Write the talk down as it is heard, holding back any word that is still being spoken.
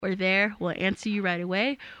We're there. We'll answer you right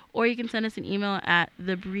away. Or you can send us an email at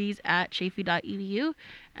thebreeze@chaffey.edu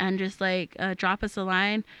and just drop us a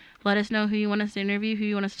line. Let us know who you want us to interview, who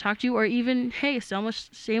you want us to talk to, or even, hey, shameless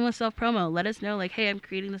self-promo. Let us know, hey, I'm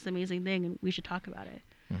creating this amazing thing and we should talk about it.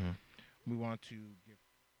 Mm-hmm. We want to give...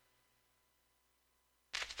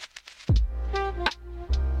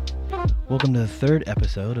 Welcome to the third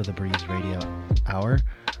episode of the Breeze Radio Hour.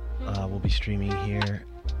 We'll be streaming here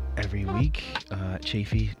every week at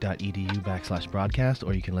chaffey.edu/broadcast,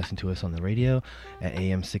 or you can listen to us on the radio at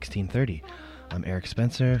AM 1630. I'm Eric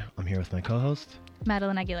Spencer. I'm here with my co-host,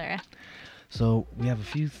 Madeline Aguilera. So we have a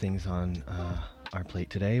few things on our plate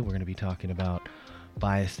today. We're going to be talking about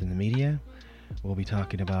bias in the media. We'll be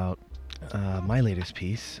talking about my latest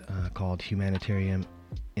piece called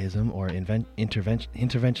Humanitarianism or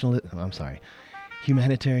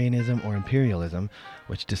Humanitarianism or Imperialism,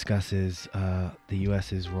 which discusses the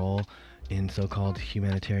U.S.'s role in so-called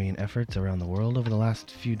humanitarian efforts around the world over the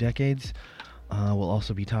last few decades. We'll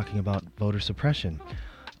also be talking about voter suppression.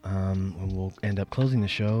 And we'll end up closing the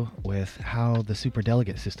show with how the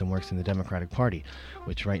superdelegate system works in the Democratic Party,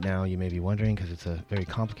 which right now you may be wondering because it's a very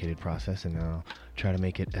complicated process, and I'll try to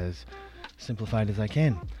make it as simplified as I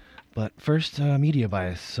can. But first, media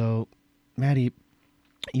bias. So, Maddie,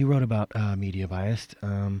 you wrote about media bias.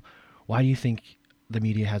 Why do you think the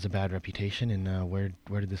media has a bad reputation, and where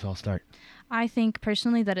did this all start? I think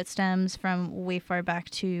personally that it stems from way far back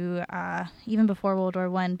to even before World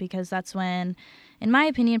War I, because that's when, in my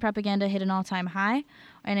opinion, propaganda hit an all-time high,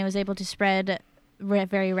 and it was able to spread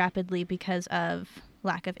very rapidly because of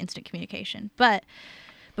lack of instant communication. But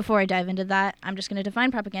before I dive into that, I'm just going to define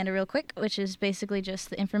propaganda real quick, which is basically just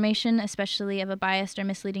the information, especially of a biased or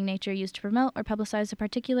misleading nature, used to promote or publicize a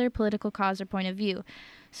particular political cause or point of view.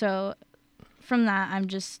 So from that, I'm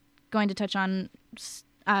just going to touch on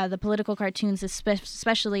the political cartoons,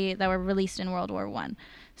 especially that were released in World War I.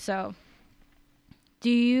 So do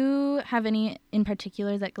you have any in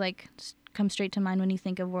particular that come straight to mind when you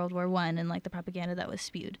think of World War I and the propaganda that was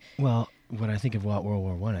spewed? Well, when I think about World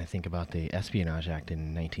War I, I think about the Espionage Act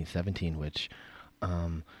in 1917, which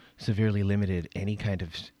severely limited any kind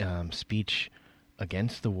of speech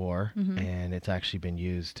against the war, and it's actually been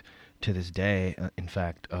used to this day. In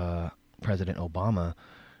fact, President Obama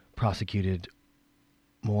prosecuted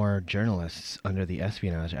more journalists under the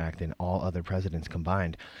Espionage Act than all other presidents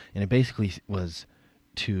combined, and it basically was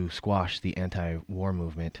to squash the anti-war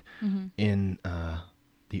movement in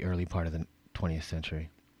the early part of the 20th century.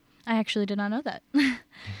 I actually did not know that.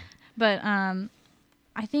 But I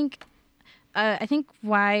think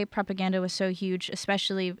why propaganda was so huge,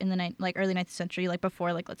 especially in the early 19th century,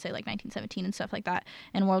 before let's say 1917 and stuff like that,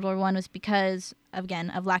 and World War I, was because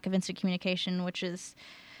again of lack of instant communication, which is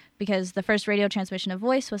because the first radio transmission of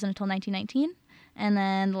voice wasn't until 1919. And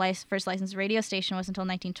then the first licensed radio station wasn't until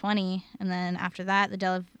 1920. And then after that,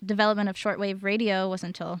 the development of shortwave radio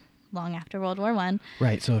wasn't until long after World War I.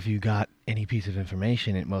 Right. So if you got any piece of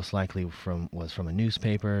information, it most likely was from a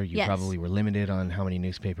newspaper. You probably were limited on how many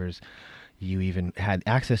newspapers you even had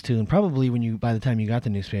access to. And probably by the time you got the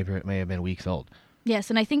newspaper, it may have been weeks old. Yes.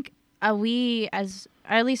 And I think we,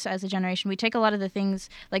 at least as a generation, we take a lot of the things,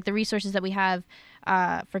 the resources that we have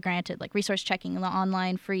for granted, like resource checking and the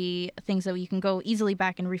online free things that you can go easily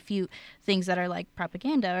back and refute things that are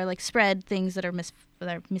propaganda or spread things that are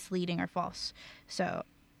misleading or false. So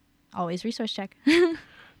always resource check.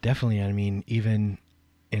 Definitely. I mean, even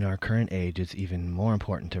in our current age, it's even more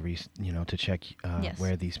important to check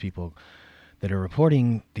where these people that are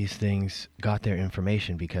reporting these things got their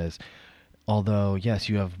information, because although, yes,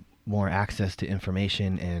 you have more access to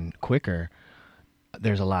information and quicker,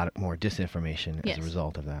 there's a lot more disinformation as a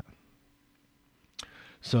result of that.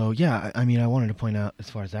 So, yeah, I mean, I wanted to point out,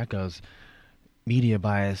 as far as that goes, media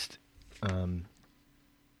biased and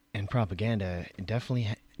propaganda definitely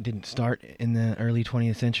didn't start in the early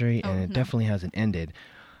 20th century, and it definitely hasn't ended.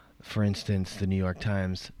 For instance, the New York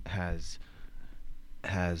Times has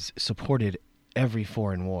supported every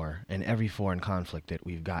foreign war and every foreign conflict that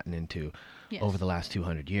we've gotten into over the last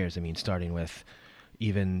 200 years. I mean, starting with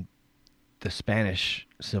even the Spanish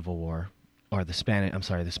Civil War, or the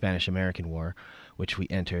Spanish-American War, which we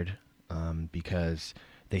entered because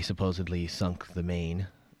they supposedly sunk the Maine,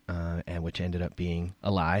 and which ended up being a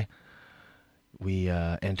lie. We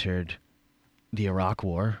entered the Iraq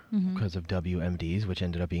War because of WMDs, which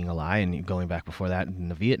ended up being a lie. And going back before that, in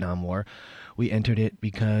the Vietnam War, we entered it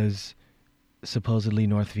because supposedly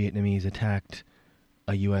North Vietnamese attacked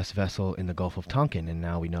a U.S. vessel in the Gulf of Tonkin, and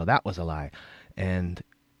now we know that was a lie. And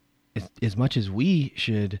as much as we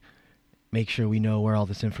should make sure we know where all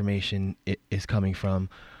this information is coming from,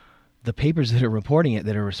 the papers that are reporting it,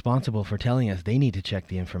 that are responsible for telling us, they need to check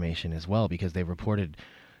the information as well, because they reported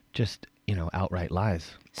just, outright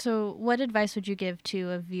lies. So what advice would you give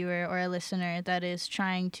to a viewer or a listener that is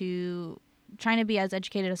trying to be as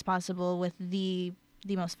educated as possible with the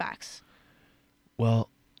most facts? Well,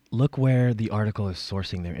 look where the article is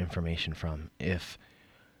sourcing their information from. If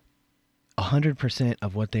 100%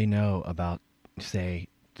 of what they know about, say,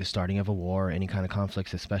 the starting of a war or any kind of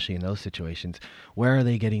conflicts, especially in those situations, where are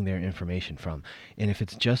they getting their information from? And if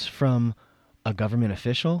it's just from a government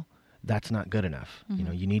official, that's not good enough.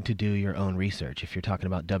 Mm-hmm. You need to do your own research. If you're talking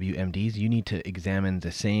about WMDs, you need to examine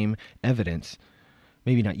the same evidence.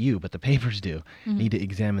 Maybe not you, but the papers do. Mm-hmm. Need to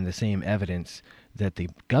examine the same evidence that the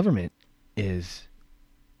government is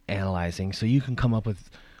analyzing, so you can come up with,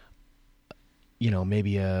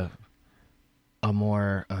 maybe a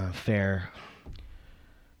more fair,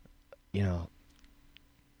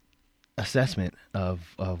 assessment of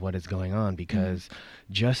what is going on. Because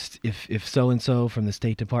just if so-and-so from the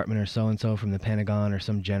State Department or so-and-so from the Pentagon or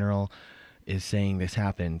some general is saying this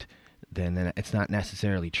happened, then it's not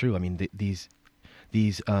necessarily true. I mean, these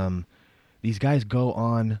guys go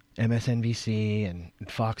on MSNBC and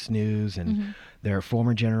Fox News, and they're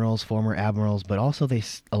former generals, former admirals, but also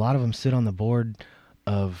a lot of them sit on the board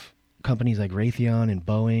of companies like Raytheon and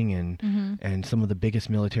Boeing and some of the biggest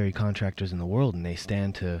military contractors in the world, and they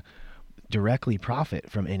stand to directly profit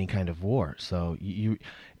from any kind of war. So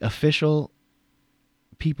official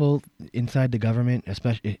people inside the government,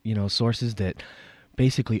 especially, sources that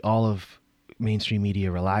basically all of mainstream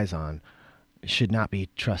media relies on, should not be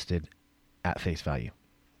trusted at face value.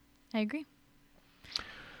 I agree.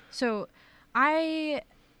 So I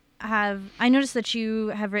noticed that you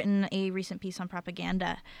have written a recent piece on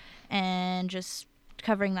propaganda and just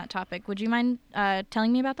covering that topic. Would you mind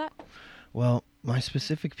telling me about that? Well, my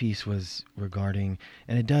specific piece was regarding,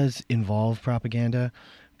 and it does involve propaganda,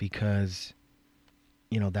 because,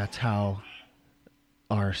 that's how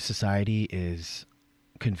our society is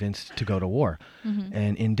convinced to go to war. Mm-hmm.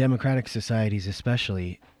 And in democratic societies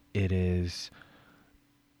especially, it is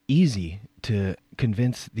easy to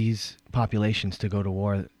convince these populations to go to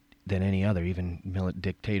war than any other, even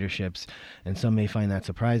dictatorships, and some may find that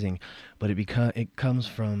surprising, but it comes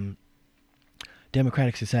from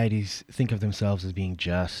democratic societies think of themselves as being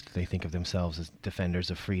just. They think of themselves as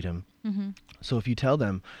defenders of freedom. Mm-hmm. So if you tell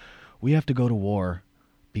them, we have to go to war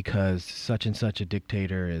because such and such a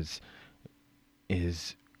dictator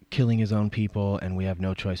is killing his own people and we have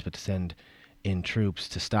no choice but to send in troops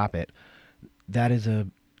to stop it, that is a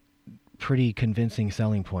pretty convincing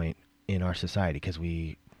selling point in our society, because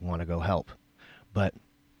we want to go help. But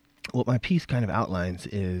what my piece kind of outlines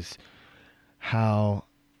is how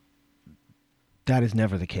that is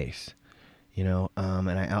never the case, and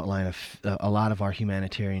I outline a lot of our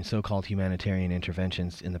so-called humanitarian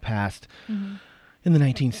interventions in the past. Mm-hmm. In the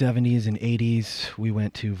 1970s and 80s, we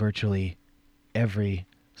went to virtually every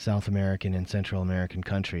South American and Central American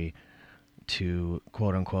country to,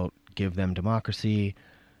 quote-unquote, give them democracy,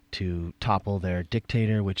 to topple their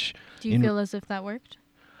dictator, which... Do you feel as if that worked?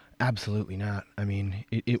 Absolutely not. I mean,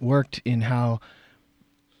 it worked in how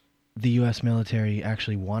the U.S. military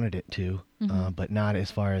actually wanted it to, but not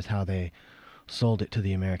as far as how they sold it to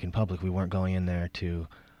the American public. We weren't going in there to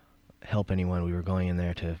help anyone. We were going in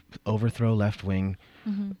there to overthrow left-wing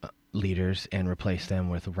leaders and replace them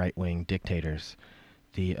with right-wing dictators.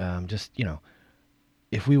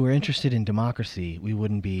 If we were interested in democracy, we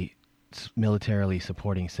wouldn't be militarily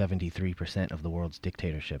supporting 73% of the world's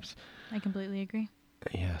dictatorships. I completely agree.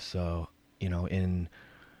 Yeah, so,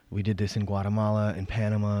 we did this in Guatemala, in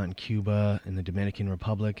Panama, in Cuba, in the Dominican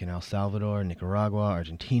Republic, in El Salvador, Nicaragua,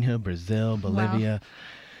 Argentina, Brazil, Bolivia.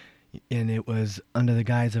 Wow. And it was under the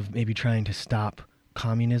guise of maybe trying to stop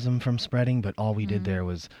communism from spreading, but all we did there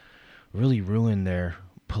was really ruin their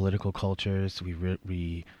political cultures.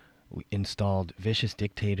 We installed vicious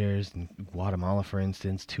dictators. In Guatemala, for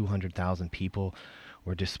instance, 200,000 people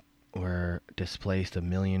were displaced.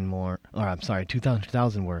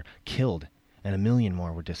 200,000 were killed, and 1 million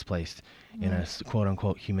more were displaced in a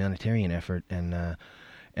quote-unquote humanitarian effort. And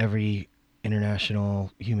every international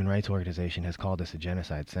human rights organization has called this a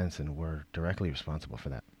genocide since, and we're directly responsible for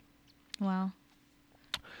that. Wow.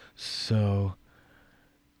 So,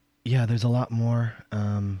 yeah, there's a lot more.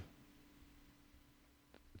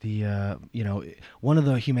 One of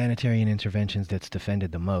the humanitarian interventions that's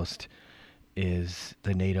defended the most is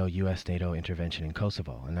the U.S. NATO intervention in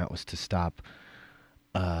Kosovo, and that was to stop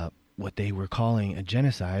what they were calling a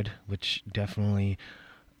genocide, which definitely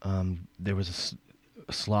there was a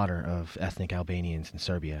slaughter of ethnic Albanians in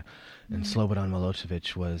Serbia, and Slobodan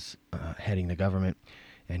Milosevic was heading the government,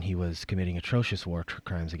 and he was committing atrocious war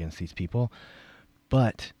crimes against these people.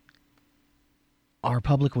 But our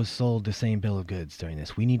public was sold the same bill of goods during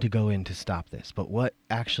this. We need to go in to stop this. But what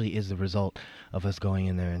actually is the result of us going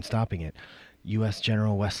in there and stopping it? U.S.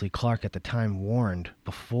 General Wesley Clark at the time warned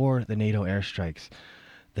before the NATO airstrikes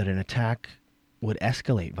that an attack would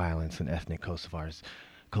escalate violence in ethnic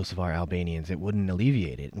Kosovar Albanians. It wouldn't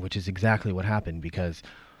alleviate it, which is exactly what happened, because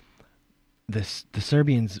the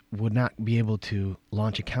Serbians would not be able to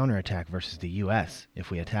launch a counterattack versus the U.S.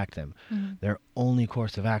 if we attacked them. Mm-hmm. Their only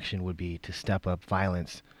course of action would be to step up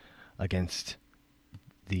violence against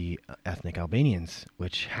the ethnic Albanians,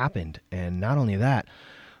 which happened. And not only that,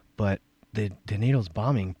 but the NATO's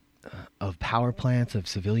bombing of power plants, of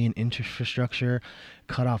civilian infrastructure,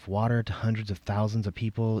 cut off water to hundreds of thousands of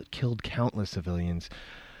people. It killed countless civilians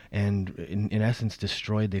and, in essence,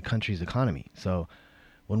 destroyed the country's economy. So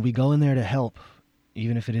when we go in there to help,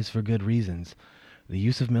 even if it is for good reasons, the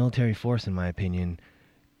use of military force, in my opinion,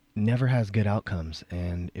 never has good outcomes.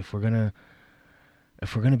 And if we're gonna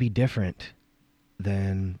be different,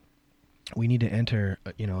 then we need to enter,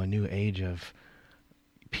 a new age of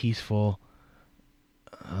peaceful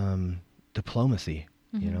diplomacy,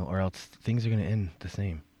 mm-hmm. Or else things are going to end the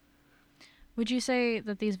same. Would you say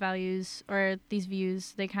that these values or these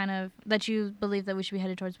views, that you believe that we should be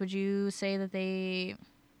headed towards, would you say that they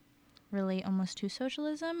relate almost to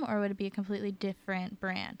socialism, or would it be a completely different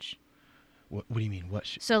branch? What do you mean?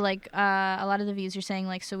 So, like, a lot of the views you're saying,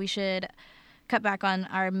 like, so we should cut back on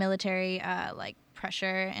our military,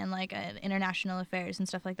 pressure and, international affairs and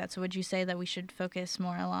stuff like that. So would you say that we should focus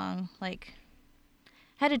more along,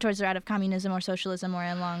 headed towards the route of communism or socialism, or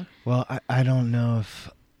along? Well, I don't know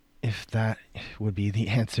if that would be the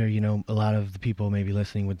answer. A lot of the people maybe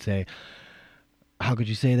listening would say, how could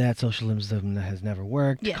you say that? Socialism has never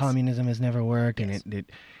worked. Yes. Communism has never worked. Yes. And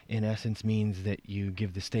it in essence means that you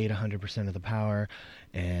give the state 100% of the power,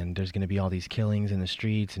 and there's going to be all these killings in the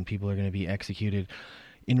streets and people are going to be executed.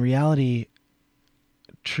 In reality,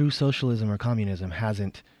 true socialism or communism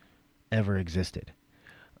hasn't ever existed.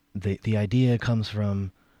 The idea comes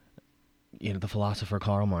from the philosopher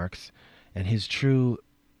Karl Marx, and his true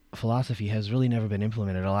philosophy has really never been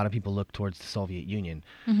implemented. A lot of people look towards the Soviet Union.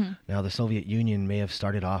 Mm-hmm. Now, the Soviet Union may have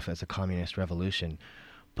started off as a communist revolution,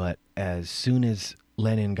 but as soon as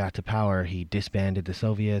Lenin got to power, he disbanded the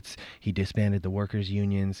Soviets, he disbanded the workers'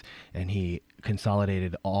 unions, and he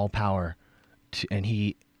consolidated all power, and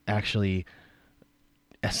he actually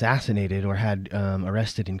assassinated or had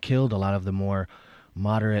arrested and killed a lot of the more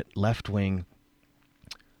moderate left-wing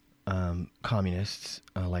communists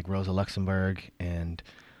like Rosa Luxemburg and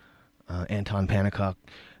Anton Pannekow.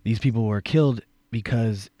 These people were killed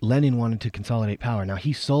because Lenin wanted to consolidate power. Now,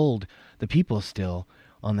 he sold the people still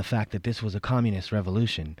on the fact that this was a communist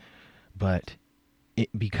revolution, but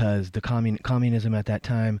because the communism at that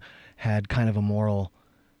time had kind of a moral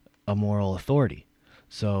authority.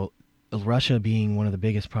 So Russia, being one of the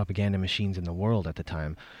biggest propaganda machines in the world at the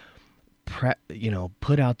time,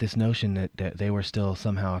 put out this notion that they were still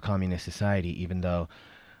somehow a communist society, even though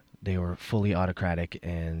they were fully autocratic.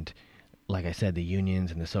 And like I said, the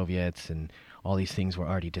unions and the Soviets and all these things were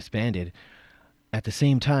already disbanded. At the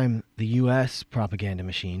same time, the U.S. propaganda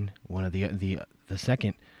machine, one of the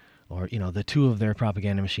second, or the two of their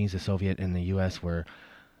propaganda machines, the Soviet and the U.S., were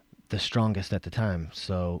the strongest at the time.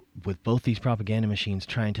 So with both these propaganda machines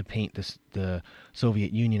trying to paint the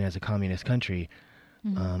Soviet Union as a communist country,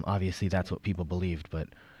 mm-hmm. Obviously that's what people believed, but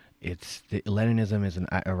Leninism is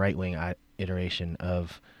a right-wing iteration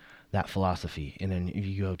of that philosophy. And then if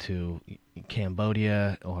you go to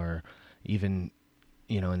Cambodia, or even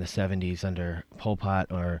in the 70s under Pol Pot,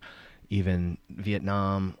 or even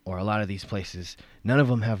Vietnam, or a lot of these places, none of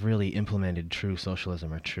them have really implemented true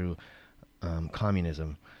socialism or true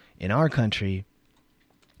communism. In our country,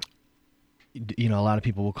 a lot of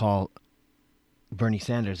people will call Bernie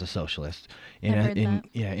Sanders a socialist.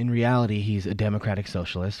 In reality, he's a democratic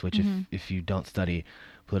socialist, which mm-hmm. if you don't study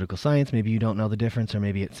political science, maybe you don't know the difference, or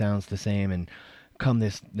maybe it sounds the same. And come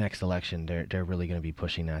this next election, they're really going to be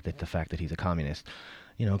pushing that the fact that he's a communist.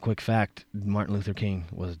 Quick fact, Martin Luther King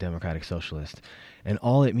was a democratic socialist. And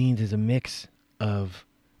all it means is a mix of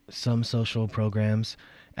some social programs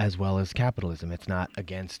as well as capitalism. It's not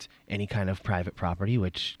against any kind of private property,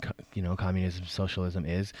 which, communism, socialism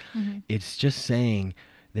is. Mm-hmm. It's just saying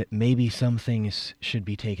that maybe some things should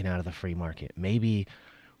be taken out of the free market. Maybe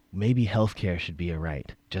healthcare should be a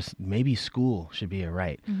right. Just maybe school should be a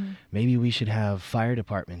right. Mm-hmm. Maybe we should have fire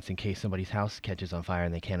departments in case somebody's house catches on fire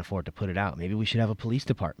and they can't afford to put it out. Maybe we should have a police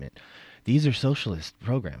department. These are socialist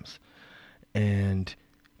programs. And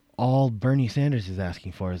all Bernie Sanders is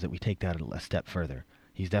asking for is that we take that a step further.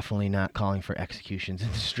 He's definitely not calling for executions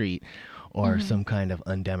in the street or some kind of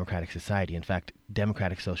undemocratic society. In fact,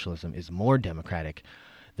 democratic socialism is more democratic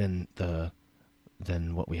than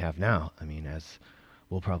what we have now. I mean, as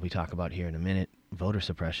we'll probably talk about here in a minute, voter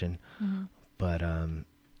suppression. But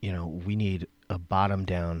we need a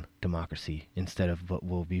bottom-down democracy instead of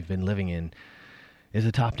what we've been living in is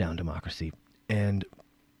a top-down democracy. And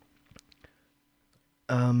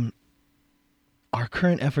our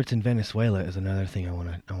current efforts in Venezuela is another thing I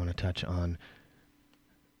want to touch on.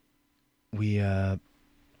 We're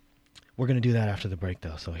going to do that after the break,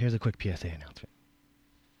 though. So here's a quick PSA announcement.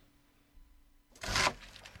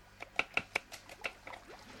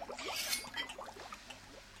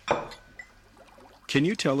 Can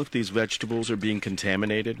you tell if these vegetables are being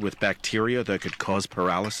contaminated with bacteria that could cause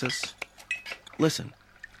paralysis? Listen.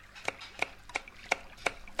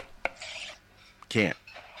 Can't,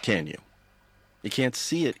 can you? You can't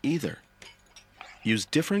see it either. Use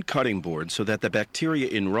different cutting boards so that the bacteria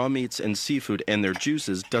in raw meats and seafood and their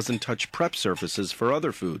juices doesn't touch prep surfaces for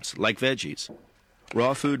other foods, like veggies.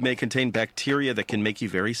 Raw food may contain bacteria that can make you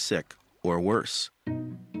very sick, or worse.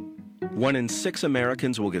 1 in 6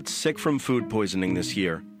 Americans will get sick from food poisoning this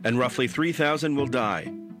year, and roughly 3,000 will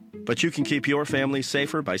die. But you can keep your family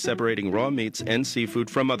safer by separating raw meats and seafood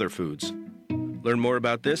from other foods. Learn more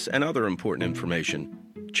about this and other important information.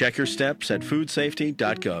 Check your steps at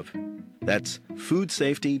foodsafety.gov. That's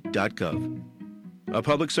foodsafety.gov. A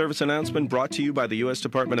public service announcement brought to you by the U.S.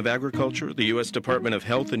 Department of Agriculture, the U.S. Department of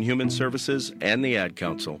Health and Human Services, and the Ad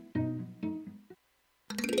Council.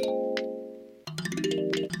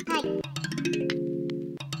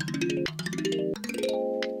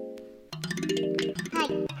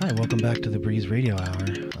 Hi, welcome back to the Breeze Radio Hour.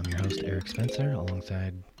 I'm your host, Eric Spencer,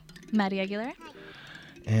 alongside Maddie Aguilera.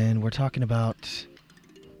 And we're talking about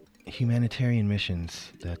humanitarian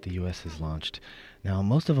missions that the U.S. has launched. Now,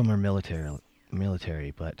 most of them are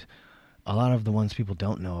military, but a lot of the ones people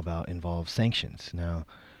don't know about involve sanctions. Now,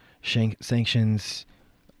 sanctions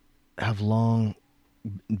have long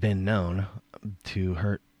been known to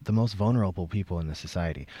hurt the most vulnerable people in the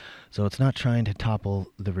society. So it's not trying to topple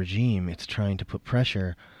the regime, it's trying to put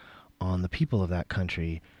pressure on the people of that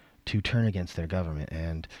country to turn against their government.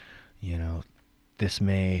 And, this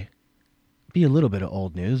may be a little bit of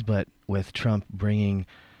old news, but with Trump bringing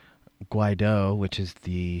Guaido, which is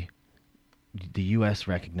the U.S.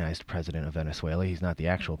 recognized president of Venezuela, he's not the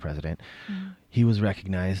actual president, he was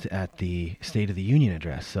recognized at the State of the Union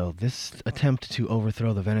address. So this attempt to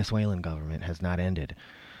overthrow the Venezuelan government has not ended.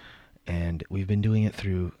 And we've been doing it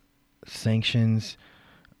through sanctions.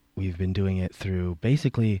 We've been doing it through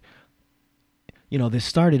basically, this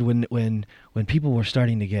started when people were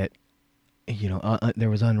starting to get, there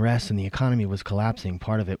was unrest and the economy was collapsing.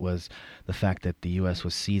 Part of it was the fact that the U.S.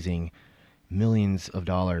 was seizing millions of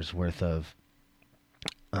dollars worth of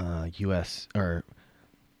U.S. or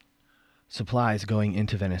supplies going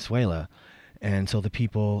into Venezuela. And so the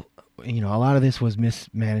people, a lot of this was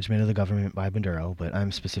mismanagement of the government by Maduro, but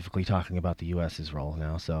I'm specifically talking about the U.S.'s role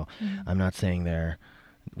now, so I'm not saying they're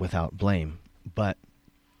without blame. But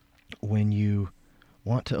when you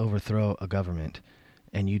want to overthrow a government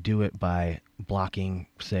and you do it by blocking,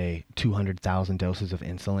 say, 200,000 doses of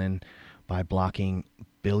insulin, by blocking $1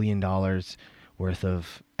 billion worth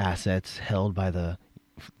of assets held by the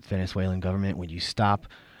Venezuelan government, when you stop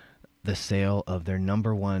the sale of their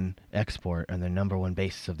number one export and their number one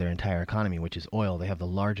basis of their entire economy, which is oil. They have the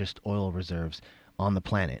largest oil reserves on the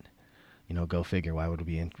planet. Go figure. Why would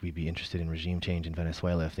we be interested in regime change in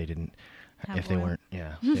Venezuela if they didn't, they weren't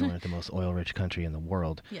the most oil-rich country in the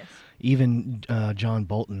world? Yes. Even John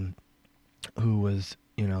Bolton, who was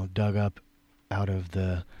dug up out of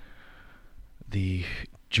the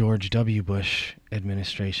George W. Bush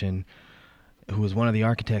administration, who was one of the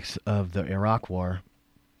architects of the Iraq War,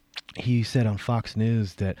 he said on Fox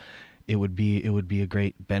News that it would be a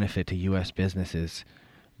great benefit to U.S. businesses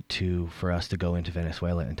for us to go into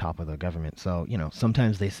Venezuela and topple the government. So,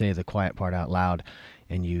 sometimes they say the quiet part out loud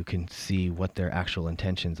and you can see what their actual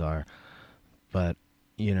intentions are. But,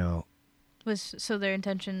 So their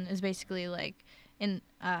intention is basically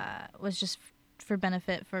was just for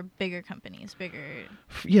benefit for bigger companies,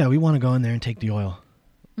 Yeah, we want to go in there and take the oil.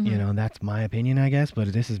 That's my opinion, I guess,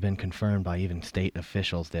 but this has been confirmed by even state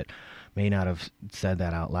officials that may not have said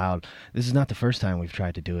that out loud. This is not the first time we've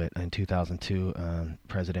tried to do it. In 2002,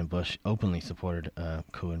 President Bush openly supported a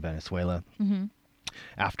coup in Venezuela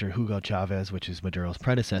after Hugo Chavez, which is Maduro's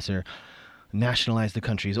predecessor, nationalized the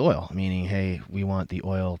country's oil, meaning, hey, we want the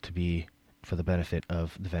oil to be for the benefit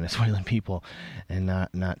of the Venezuelan people and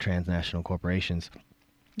not transnational corporations.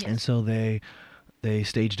 Yes. And so they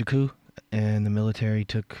staged a coup and the military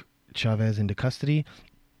took Chavez into custody.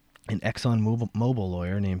 An Exxon Mobil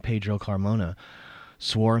lawyer named Pedro Carmona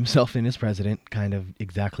swore himself in as president, kind of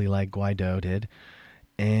exactly like Guaido did.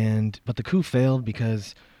 But the coup failed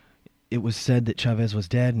because it was said that Chavez was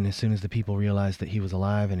dead, and as soon as the people realized that he was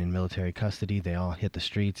alive and in military custody, they all hit the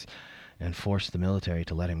streets and forced the military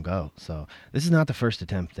to let him go. So this is not the first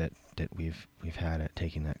attempt that we've had at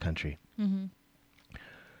taking that country. Mm-hmm.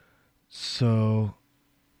 So,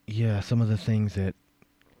 yeah, some of the things that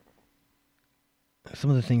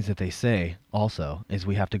they say also is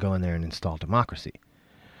we have to go in there and install democracy.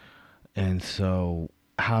 And so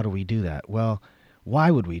how do we do that? Well,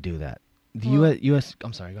 why would we do that? The U.S.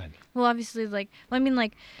 I'm sorry, go ahead. Well, obviously,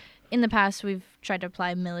 in the past, we've tried to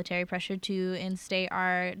apply military pressure to instate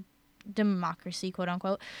our democracy, quote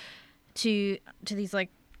unquote, to these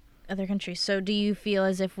other countries. So do you feel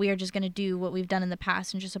as if we are just going to do what we've done in the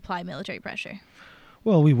past and just apply military pressure?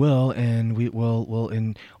 Well, we will, and we will.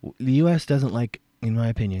 And the U.S. doesn't like, in my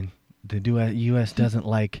opinion, the U.S. doesn't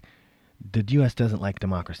like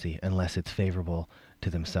democracy unless it's favorable to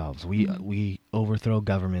themselves. We overthrow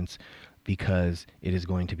governments because it is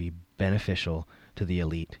going to be beneficial to the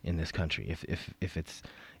elite in this country.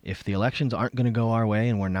 If the elections aren't going to go our way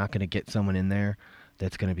and we're not going to get someone in there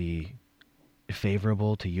that's going to be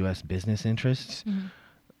favorable to U.S. business interests,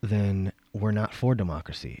 then we're not for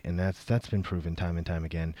democracy, and that's been proven time and time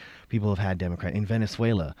again. People have had Democrat in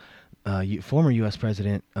Venezuela. Former U.S.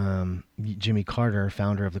 President Jimmy Carter,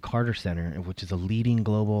 founder of the Carter Center, which is a leading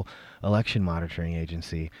global election monitoring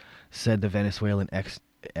agency, said the Venezuelan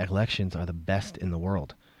elections are the best in the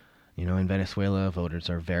world. You know, in Venezuela, voters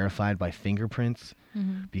are verified by fingerprints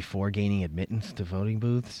before gaining admittance to voting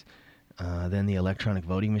booths. Then the electronic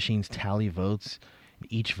voting machines tally votes.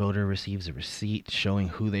 Each voter receives a receipt showing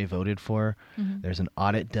who they voted for. There's an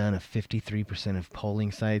audit done of 53% of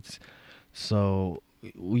polling sites. So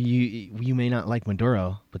you may not like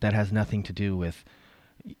Maduro, but that has nothing to do with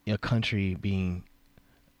a country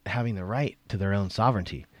having the right to their own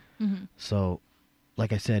sovereignty. So,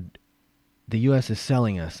 like I said, the U.S. is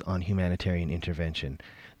selling us on humanitarian intervention.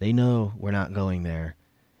 They know we're not going there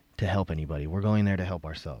to help anybody. We're going there to help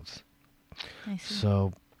ourselves. I see.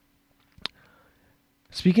 So,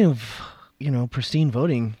 speaking of, pristine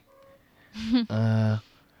voting,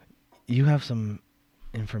 you have some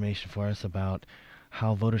information for us about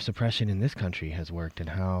how voter suppression in this country has worked and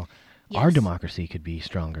how our democracy could be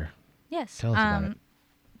stronger. Yes. Tell us about it.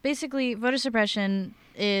 Basically, voter suppression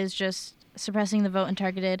is just suppressing the vote in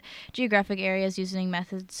targeted geographic areas using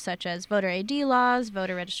methods such as voter ID laws,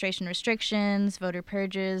 voter registration restrictions, voter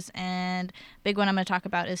purges, and big one I'm going to talk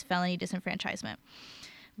about is felony disenfranchisement.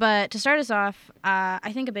 But to start us off,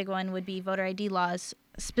 I think a big one would be voter ID laws,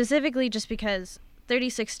 specifically just because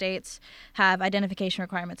 36 states have identification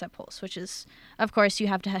requirements at polls, which is, of course, you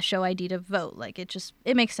have to show ID to vote.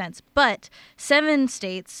 It makes sense. But 7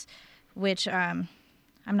 states, which I'm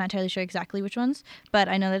not entirely sure exactly which ones, but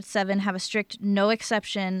I know that 7 have a strict no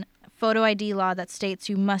exception photo ID law that states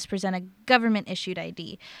you must present a government-issued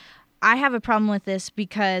ID. I have a problem with this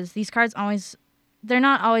because these cards they're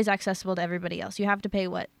not always accessible to everybody else. You have to pay,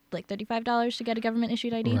 $35 to get a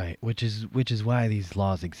government-issued ID? Right, which is why these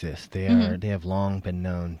laws exist. They have long been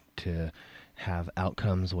known to have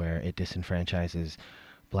outcomes where it disenfranchises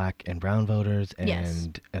black and brown voters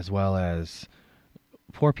and as well as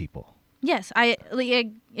poor people. Yes,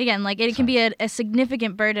 it can be a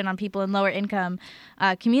significant burden on people in lower income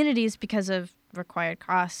communities because of required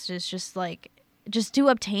costs. It's just to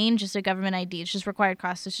obtain just a government ID, it's just required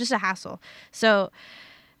costs. It's just a hassle. So,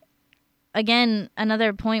 again,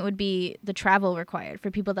 another point would be the travel required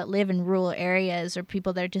for people that live in rural areas or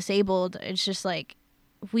people that are disabled. It's just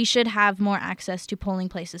we should have more access to polling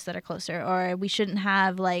places that are closer, or we shouldn't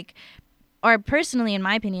have or personally, in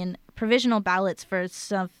my opinion, provisional ballots for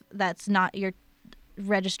stuff that's not your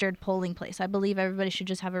registered polling place. I believe everybody should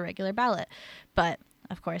just have a regular ballot, but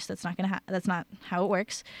of course that's not that's not how it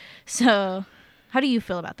works. So, how do you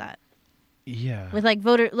feel about that? Yeah. With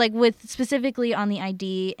with specifically on the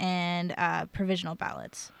ID and provisional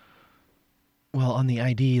ballots. Well, on the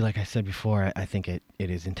ID, like I said before, I think it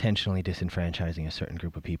is intentionally disenfranchising a certain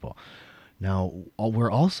group of people. Now, we're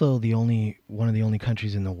also one of the only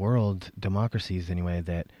countries in the world, democracies anyway,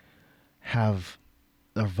 that have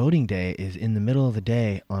our voting day is in the middle of the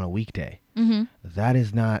day on a weekday. That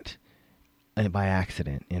is not by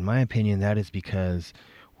accident. In my opinion, that is because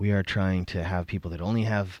we are trying to have people that only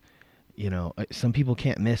have, some people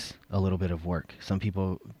can't miss a little bit of work. Some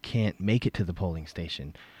people can't make it to the polling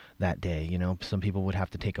station that day. Some people would have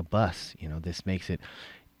to take a bus. This makes it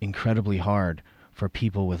incredibly hard for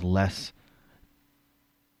people with less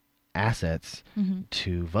assets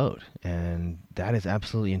to vote, and that is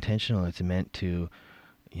absolutely intentional. It's meant to,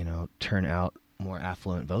 turn out more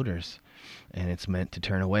affluent voters, and it's meant to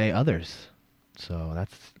turn away others. So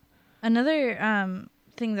that's another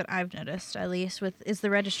thing that I've noticed, at least, is the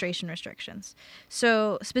registration restrictions.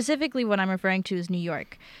 So specifically, what I'm referring to is New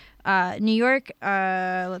York. New York.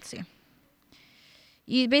 Let's see.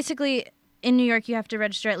 You basically, in New York, you have to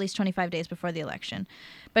register at least 25 days before the election.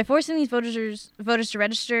 By forcing these voters to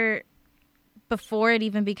register before it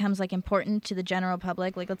even becomes like important to the general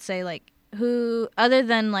public, like let's say like who other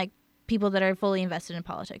than like people that are fully invested in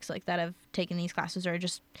politics, like that have taken these classes or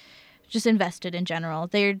just invested in general,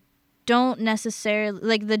 they don't necessarily,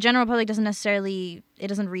 like the general public doesn't necessarily, it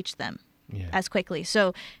doesn't reach them as quickly.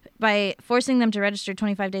 So by forcing them to register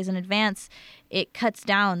 25 days in advance, it cuts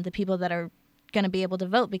down the people that are going to be able to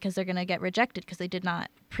vote because they're going to get rejected because they did not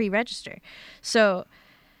pre-register. So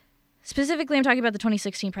specifically, I'm talking about the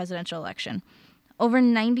 2016 presidential election. Over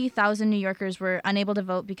 90,000 New Yorkers were unable to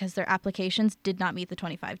vote because their applications did not meet the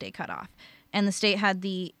 25-day cutoff. And the state had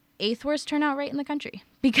the 8th worst turnout rate in the country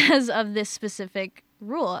because of this specific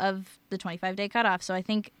rule of the 25-day cutoff. So I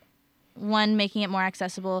think, one, making it more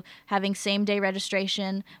accessible, having same-day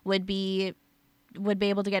registration would be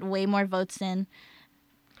able to get way more votes in.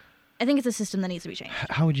 I think it's a system that needs to be changed.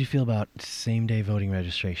 How would you feel about same-day voting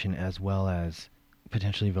registration as well as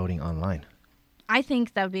potentially voting online? I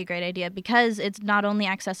think that would be a great idea because it's not only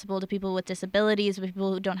accessible to people with disabilities, but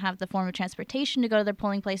people who don't have the form of transportation to go to their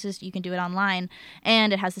polling places. You can do it online,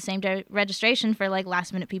 and it has the same day registration for like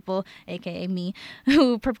last-minute people, aka me,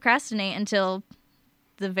 who procrastinate until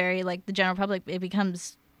the general public. It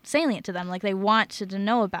becomes salient to them, like they want to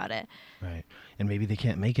know about it. Right, and maybe they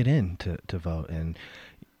can't make it in to vote, and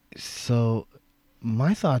so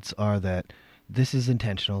my thoughts are that this is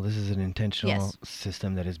intentional. This is an intentional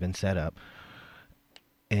system that has been set up.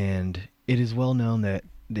 And it is well known that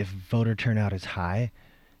if voter turnout is high,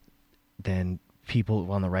 then people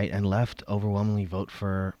on the right and left overwhelmingly vote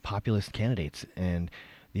for populist candidates. And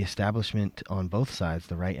the establishment on both sides,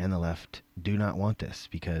 the right and the left, do not want this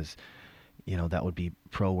because, that would be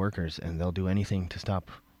pro-workers, and they'll do anything to stop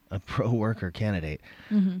a pro-worker candidate.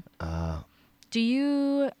 Do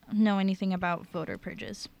you know anything about voter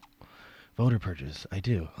purges? Voter purges, I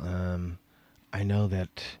do. I know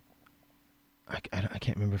that I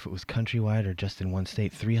can't remember if it was countrywide or just in one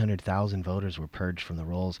state. 300,000 voters were purged from the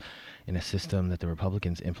rolls in a system that the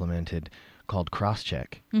Republicans implemented called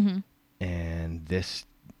cross-check. And this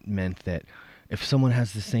meant that if someone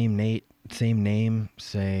has the same name,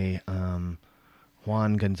 say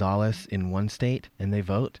Juan Gonzalez in one state, and they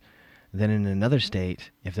vote, then in another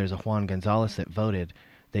state, if there's a Juan Gonzalez that voted,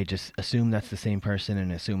 they just assume that's the same person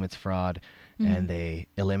and assume it's fraud, and they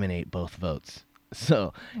eliminate both votes.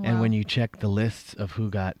 So, and when you check the lists of who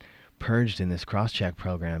got purged in this cross-check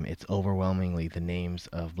program, it's overwhelmingly the names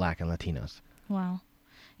of Black and Latinos. Wow.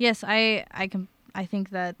 Yes, I think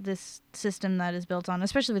that this system that is built on,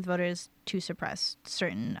 especially with voters, to suppress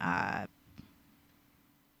certain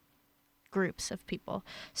groups of people.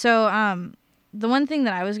 So, the one thing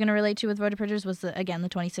that I was going to relate to with voter purges was, the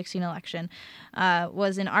 2016 election.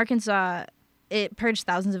 Was in Arkansas. It purged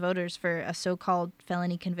thousands of voters for a so-called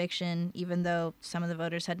felony conviction, even though some of the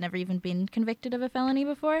voters had never even been convicted of a felony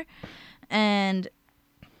before. And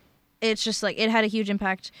it's just like, it had a huge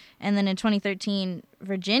impact. And then in 2013,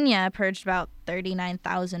 Virginia purged about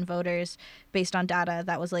 39,000 voters based on data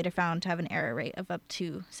that was later found to have an error rate of up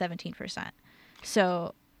to 17%.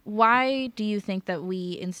 So why do you think that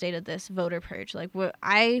we instated this voter purge? Like,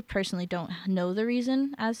 I personally don't know the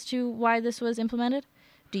reason as to why this was implemented.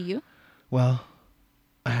 Do you? Well,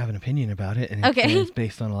 I have an opinion about it, and it's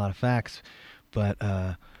based on a lot of facts. But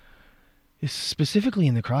specifically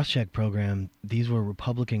in the cross-check program, these were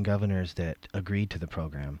Republican governors that agreed to the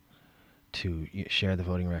program to share the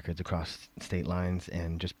voting records across state lines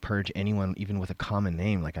and just purge anyone, even with a common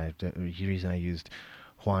name. Like the reason I used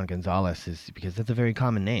Juan Gonzalez is because that's a very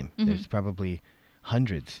common name. There's probably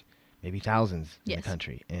hundreds, maybe thousands in the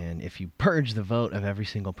country. And if you purge the vote of every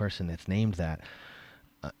single person that's named that,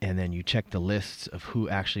 and then you check the lists of who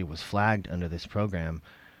actually was flagged under this program,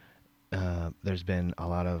 there's been a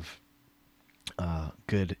lot of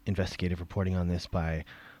good investigative reporting on this by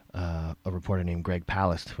a reporter named Greg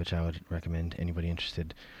Palast, which I would recommend anybody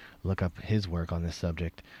interested look up his work on this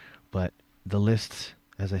subject. But the list,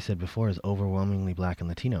 as I said before, is overwhelmingly Black and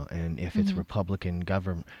Latino. And if it's Republican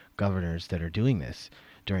governors that are doing this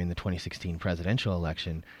during the 2016 presidential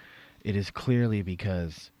election, it is clearly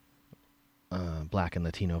because Black and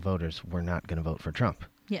Latino voters were not going to vote for Trump.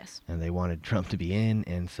 Yes. And they wanted Trump to be in,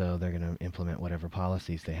 and so they're going to implement whatever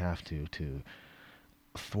policies they have to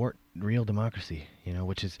thwart real democracy.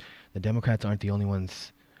 Which is the Democrats aren't the only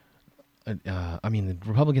ones. I mean, the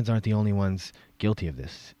Republicans aren't the only ones guilty of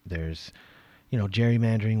this. There's,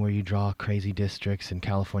 gerrymandering where you draw crazy districts, and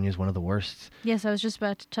California is one of the worst. Yes, I was just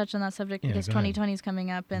about to touch on that subject because go ahead. 2020 is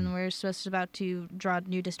coming up, and we're about to draw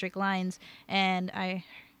new district lines. And I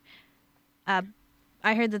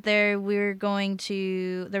heard that there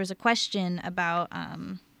was a question about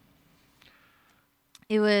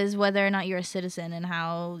it was whether or not you're a citizen and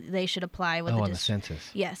how they should apply with on the census.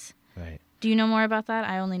 Yes. Right. Do you know more about that?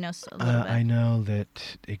 I only know a little bit. I know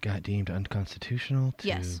that it got deemed unconstitutional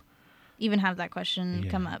to even have that question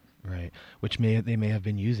come up. Right. Which they may have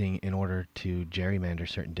been using in order to gerrymander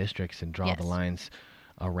certain districts and draw the lines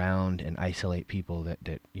around and isolate people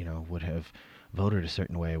that would have voted a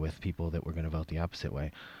certain way with people that were going to vote the opposite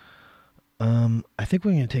way. I think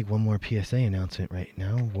we're going to take one more PSA announcement right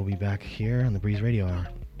now. We'll be back here on the Breeze Radio Hour.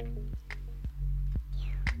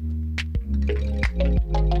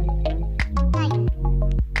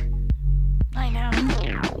 I know.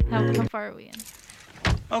 How far are we in?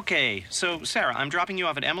 Okay, so Sarah, I'm dropping you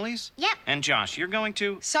off at Emily's? Yep. And Josh, you're going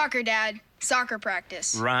to? Soccer, Dad. Soccer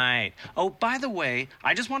practice. Right. Oh, by the way,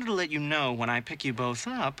 I just wanted to let you know when I pick you both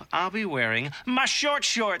up, I'll be wearing my short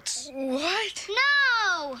shorts. What?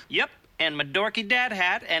 No! Yep, and my dorky dad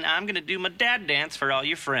hat, and I'm gonna do my dad dance for all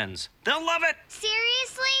your friends. They'll love it!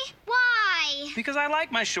 Seriously? Why? Because I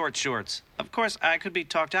like my short shorts. Of course, I could be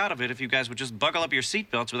talked out of it if you guys would just buckle up your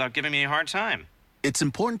seatbelts without giving me a hard time. It's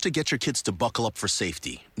important to get your kids to buckle up for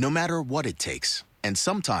safety, no matter what it takes. And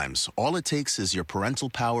sometimes, all it takes is your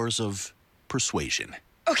parental powers of persuasion.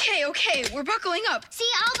 Okay, we're buckling up. See,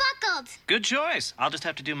 all buckled. Good choice. I'll just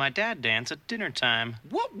have to do my dad dance at dinner time.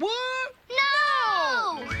 What? No!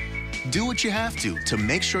 Do what you have to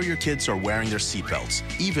make sure your kids are wearing their seatbelts,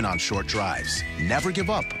 even on short drives. Never give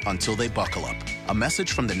up until they buckle up. A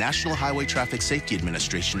message from the National Highway Traffic Safety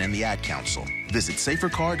Administration and the Ad Council. Visit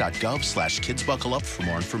safercar.gov/kidsbuckleup for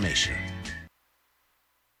more information.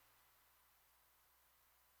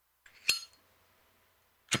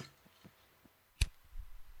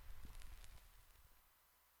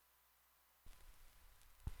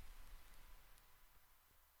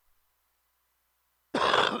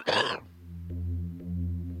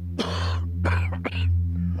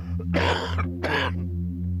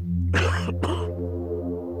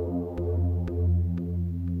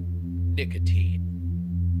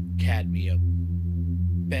 Nicotine, cadmium,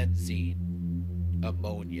 benzene,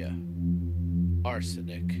 ammonia,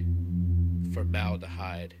 arsenic,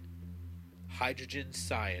 formaldehyde, hydrogen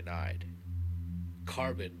cyanide,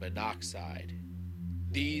 carbon monoxide.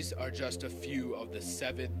 These are just a few of the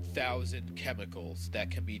 7,000 chemicals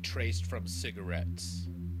that can be traced from cigarettes.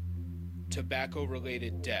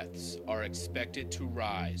 Tobacco-related deaths are expected to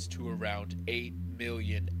rise to around 8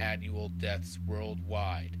 million annual deaths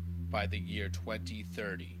worldwide by the year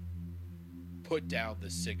 2030. Put down the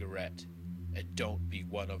cigarette and don't be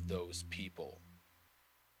one of those people.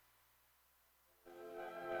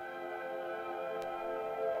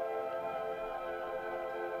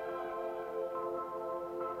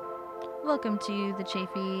 Welcome to the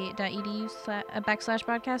chafee.edu /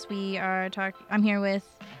 broadcast. I'm here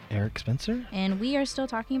with Eric Spencer, and we are still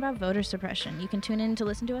talking about voter suppression. You can tune in to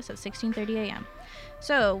listen to us at 16:30 a.m.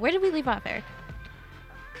 So, where did we leave off, Eric?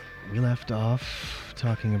 We left off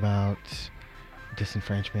talking about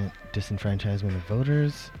disenfranchisement of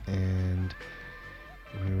voters, and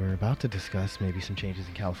we were about to discuss maybe some changes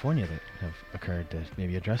in California that have occurred to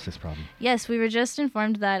maybe address this problem. Yes, we were just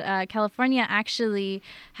informed that California actually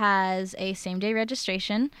has a same-day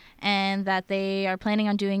registration and that they are planning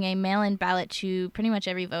on doing a mail-in ballot to pretty much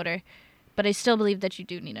every voter. But I still believe that you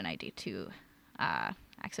do need an ID to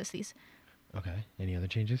access these. Okay. Any other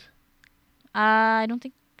changes? I don't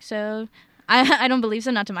think so. I don't believe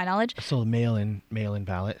so, not to my knowledge. So mail-in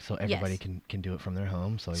ballot, so everybody can do it from their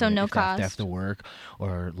home. So no if cost. They have to work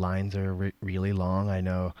or lines are really long. I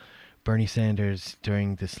know Bernie Sanders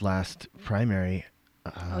during this last primary.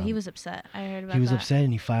 He was upset. I heard about that. He was upset,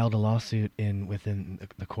 and he filed a lawsuit within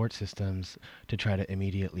the court systems to try to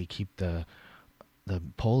immediately keep the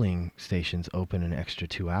polling stations open an extra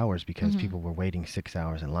 2 hours because people were waiting 6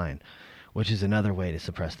 hours in line, which is another way to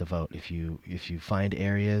suppress the vote. If you find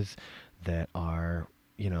areas that are,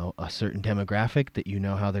 a certain demographic that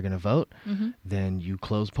how they're going to vote, then you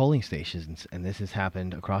close polling stations. And this has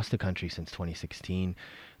happened across the country since 2016.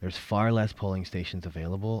 There's far less polling stations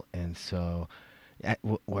available. And so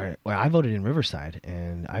where I voted in Riverside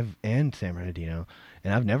and San Bernardino,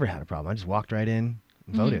 and I've never had a problem. I just walked right in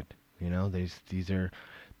and voted. These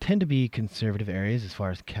tend to be conservative areas as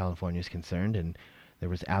far as California is concerned. And there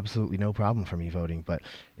was absolutely no problem for me voting. But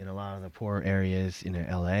in a lot of the poor areas in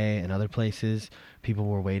LA and other places, people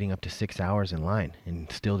were waiting up to 6 hours in line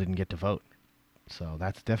and still didn't get to vote. So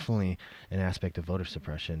that's definitely an aspect of voter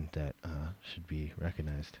suppression that should be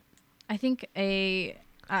recognized. I think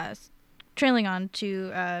trailing on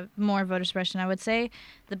to more voter suppression, I would say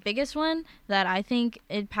the biggest one that I think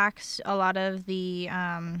impacts a lot of the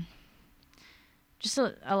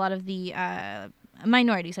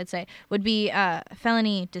minorities, I'd say, would be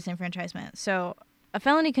felony disenfranchisement. So a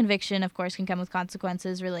felony conviction, of course, can come with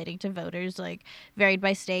consequences relating to voters, like varied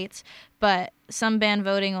by states. But some ban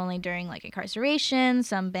voting only during like incarceration,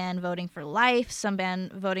 some ban voting for life, some ban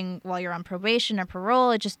voting while you're on probation or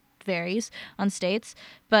parole. It just varies on states.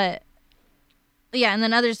 But yeah, and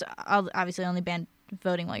then others obviously only ban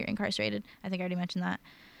voting while you're incarcerated. I think I already mentioned that.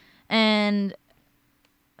 And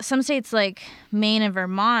some states like Maine and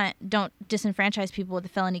Vermont don't disenfranchise people with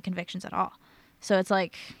felony convictions at all. So it's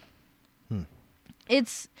like,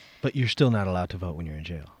 But you're still not allowed to vote when you're in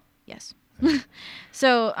jail. Yes.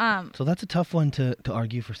 So that's a tough one to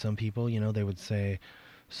argue for some people. You know, they would say,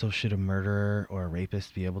 so should a murderer or a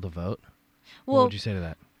rapist be able to vote? Well, what would you say to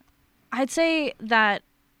that? I'd say that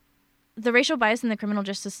the racial bias in the criminal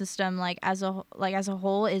justice system, like as a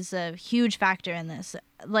whole, is a huge factor in this.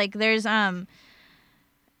 Like, there's I'm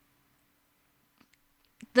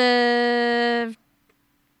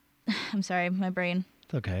sorry, my brain.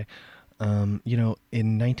 It's okay. You know,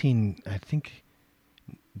 in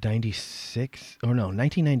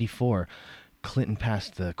 1994, Clinton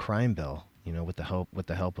passed the crime bill. You know, with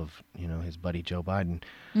the help of, you know, his buddy Joe Biden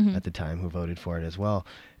at the time, who voted for it as well.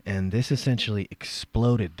 And this essentially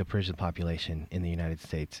exploded the prison population in the United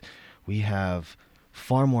States. We have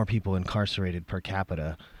far more people incarcerated per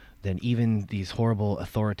capita than even these horrible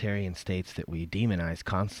authoritarian states that we demonize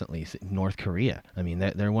constantly. North Korea. I mean,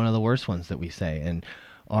 they're one of the worst ones that we say. And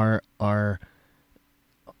our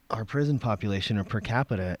prison population or per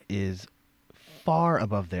capita is far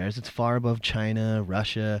above theirs. It's far above China,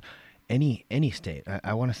 Russia, any state.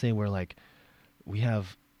 I want to say we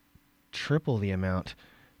have triple the amount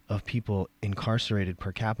of people incarcerated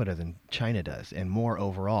per capita than China does, and more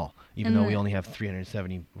overall. Even though we only have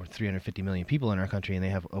 370 or 350 million people in our country, and they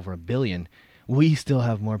have over 1 billion, we still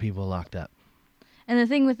have more people locked up. And the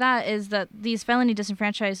thing with that is that these felony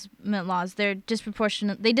disenfranchisement laws, they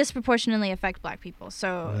disproportionately affect Black people.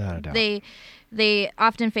 So they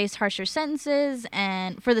often face harsher sentences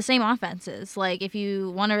and for the same offenses. Like, if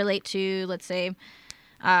you want to relate to, let's say,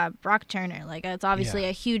 Brock Turner, like, it's obviously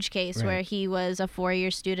a huge case where he was a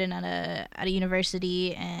 4-year student at a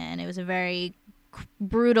university, and it was a very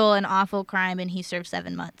brutal and awful crime, and he served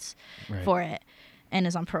 7 months for it and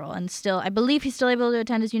is on parole. And still, I believe he's still able to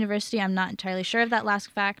attend his university. I'm not entirely sure of that last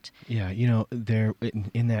fact. Yeah, you know, there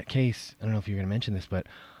in that case, I don't know if you're going to mention this, but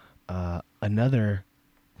another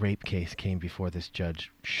rape case came before this judge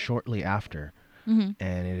shortly after, and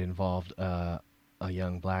it involved a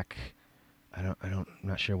young Black. I'm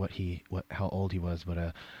not sure how old he was,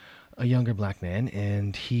 but a younger Black man,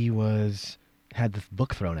 and he had the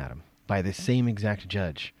book thrown at him by the same exact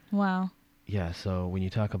judge. Wow. Yeah, so when you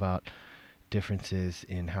talk about differences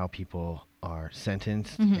in how people are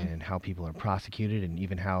sentenced and how people are prosecuted, and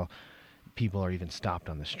even how people are even stopped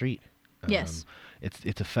on the street. Yes.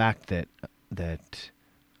 It's a fact that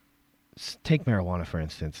take marijuana, for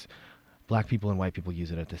instance. Black people and white people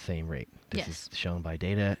use it at the same rate. This is shown by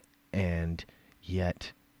data, and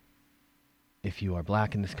yet if you are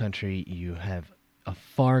Black in this country, you have a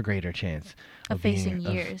far greater chance of facing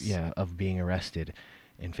years. Of being arrested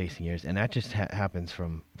and facing years, and that just happens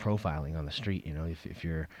from profiling on the street. You know, if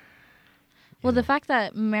you're the fact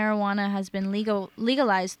that marijuana has been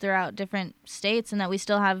legalized throughout different states, and that we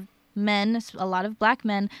still have a lot of Black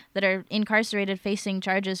men that are incarcerated facing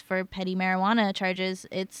charges for petty marijuana charges,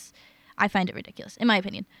 I find it ridiculous, in my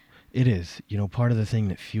opinion. It is. You know, part of the thing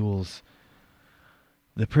that fuels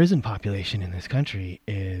the prison population in this country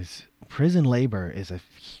is prison labor is a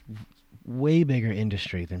way bigger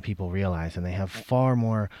industry than people realize, and they have far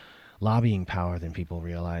more lobbying power than people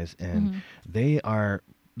realize, and they are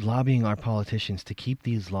lobbying our politicians to keep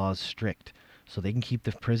these laws strict so they can keep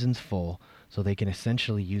the prisons full, so they can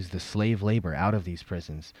essentially use the slave labor out of these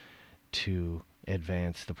prisons to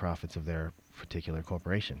advance the profits of their particular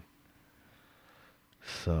corporation.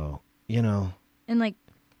 So, you know. And, like,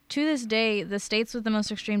 to this day, the states with the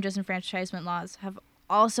most extreme disenfranchisement laws have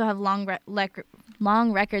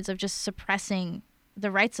long records of just suppressing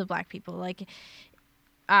the rights of Black people. Like,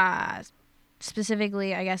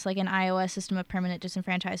 specifically, I guess, like in Iowa, a system of permanent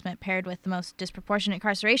disenfranchisement paired with the most disproportionate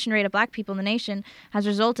incarceration rate of Black people in the nation has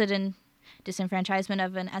resulted in disenfranchisement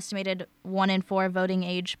of an estimated 1 in 4 voting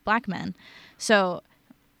age black men. So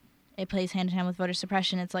it plays hand in hand with voter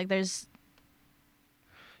suppression. It's like there's...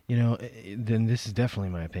 Then this is definitely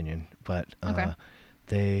my opinion, but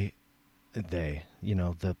they,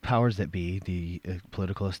 the powers that be, the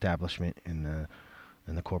political establishment and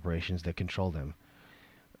the corporations that control them,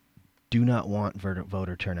 do not want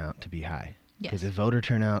voter turnout to be high. Because if voter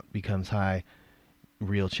turnout becomes high,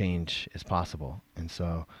 real change is possible. And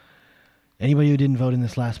so anybody who didn't vote in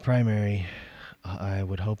this last primary, I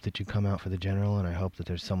would hope that you come out for the general, and I hope that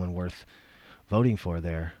there's someone worth voting for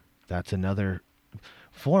there. That's another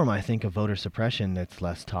form, I think, of voter suppression that's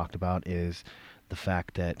less talked about, is the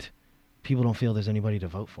fact that people don't feel there's anybody to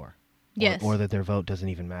vote for. Yes. Or that their vote doesn't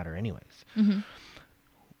even matter anyways. Mm-hmm.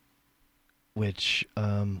 Which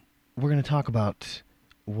we're going to talk about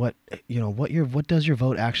what does your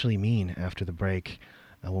vote actually mean after the break,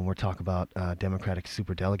 when we're talking about Democratic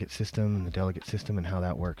superdelegate system and the delegate system and how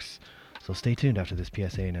that works. So stay tuned after this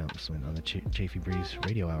PSA announcement on the Chafee Breeze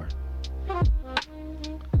Radio Hour.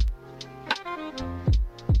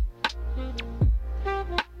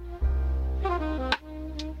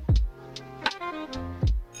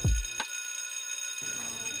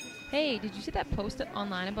 Hey, did you see that post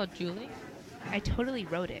online about Julie? I totally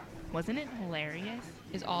wrote it. Wasn't it hilarious?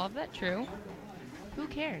 Is all of that true? Who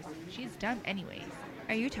cares? She's dumb anyways.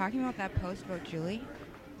 Are you talking about that post about Julie?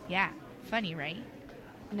 Yeah, funny, right?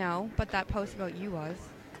 No, but that post about you was.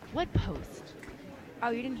 What post?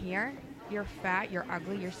 Oh, you didn't hear? You're fat, you're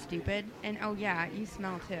ugly, you're stupid, and oh yeah, you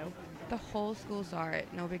smell too. The whole school saw it,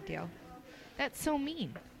 no big deal. That's so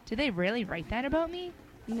mean. Did they really write that about me?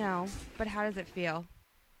 No, but how does it feel?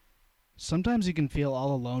 Sometimes you can feel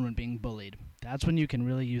all alone when being bullied. That's when you can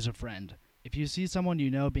really use a friend. If you see someone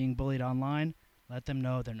you know being bullied online, let them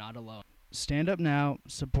know they're not alone. Stand up now,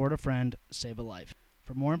 support a friend, save a life.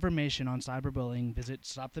 For more information on cyberbullying, visit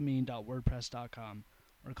stopthemean.wordpress.com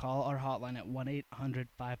or call our hotline at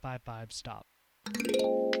 1-800-555-STOP.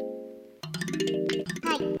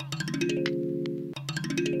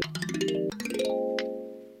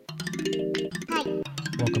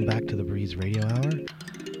 Welcome back to the Breeze Radio Hour.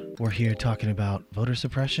 We're here talking about voter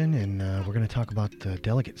suppression, and we're going to talk about the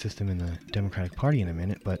delegate system in the Democratic Party in a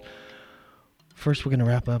minute. But first, we're going to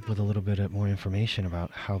wrap up with a little bit more information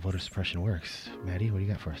about how voter suppression works. Maddie, what do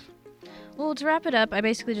you got for us? Well, to wrap it up, I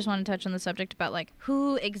basically just want to touch on the subject about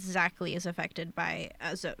who exactly is affected by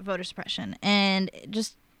voter suppression. And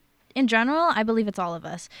just in general, I believe it's all of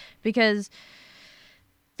us, because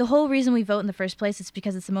the whole reason we vote in the first place is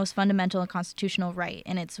because it's the most fundamental and constitutional right,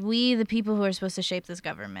 and it's we, the people, who are supposed to shape this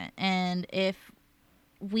government. And if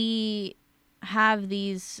we have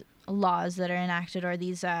these laws that are enacted, or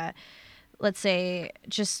these, let's say,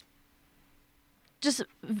 just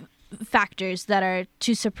factors that are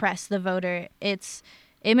to suppress the voter, it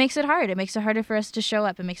makes it hard. It makes it harder for us to show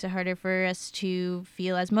up. It makes it harder for us to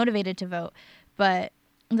feel as motivated to vote. But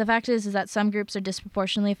the fact is that some groups are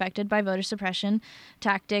disproportionately affected by voter suppression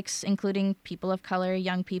tactics, including people of color,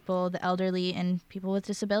 young people, the elderly, and people with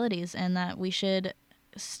disabilities, and that we should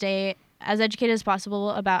stay as educated as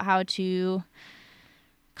possible about how to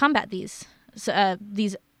combat these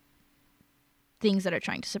things that are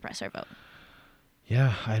trying to suppress our vote.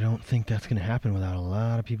 Yeah, I don't think that's going to happen without a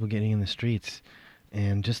lot of people getting in the streets.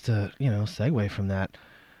 And just to, segue from that,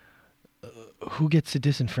 who gets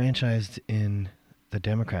disenfranchised in the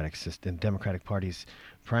Democratic system, Democratic Party's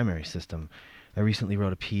primary system? I recently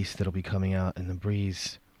wrote a piece that'll be coming out in the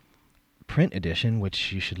Breeze print edition,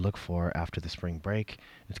 which you should look for after the spring break.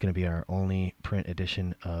 It's going to be our only print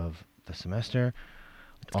edition of the semester.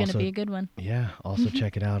 It's going to be a good one. Yeah. Also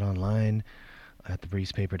check it out online at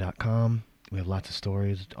thebreezepaper.com. We have lots of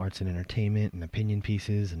stories, arts and entertainment, and opinion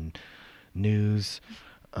pieces, and news.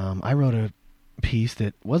 I wrote a piece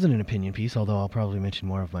that wasn't an opinion piece, although I'll probably mention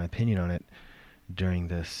more of my opinion on it during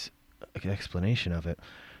this explanation of it.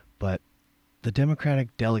 But the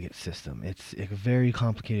Democratic delegate system, it's a very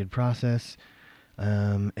complicated process,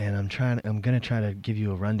 and I'm going to try to give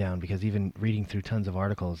you a rundown, because even reading through tons of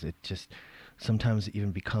articles, it just sometimes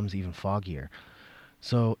even becomes even foggier.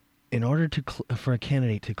 So in order for a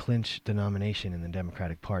candidate to clinch the nomination in the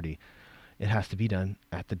Democratic Party, it has to be done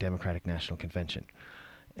at the Democratic National Convention.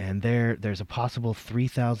 And there's a possible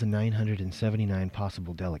 3,979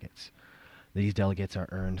 possible delegates. These delegates are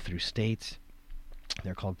earned through states.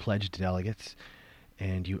 They're called pledged delegates,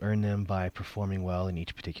 and you earn them by performing well in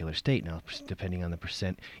each particular state. Now, depending on the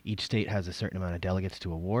percent, each state has a certain amount of delegates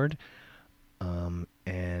to award,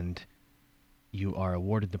 and you are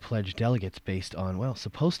awarded the pledged delegates based on,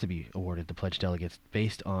 supposed to be awarded the pledged delegates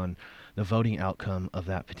based on the voting outcome of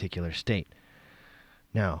that particular state.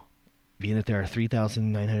 Now, being that there are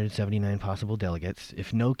 3,979 possible delegates,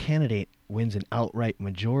 if no candidate wins an outright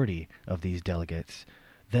majority of these delegates,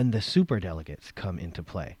 then the superdelegates come into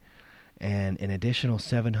play. And an additional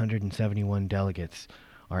 771 delegates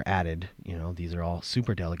are added. These are all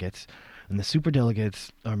superdelegates. And the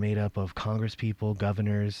superdelegates are made up of congresspeople,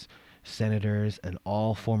 governors, senators, and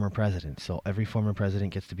all former presidents. So every former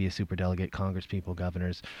president gets to be a superdelegate, congresspeople,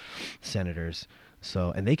 governors, senators.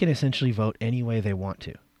 And they can essentially vote any way they want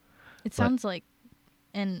to. It sounds like,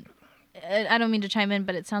 and I don't mean to chime in,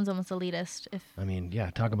 but it sounds almost elitist.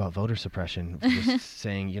 Talk about voter suppression. Just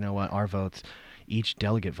saying, you know what, our votes, each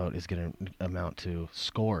delegate vote is going to amount to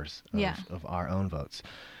scores of our own votes.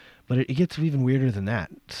 But it gets even weirder than that.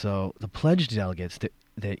 So the pledged delegates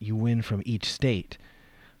that you win from each state,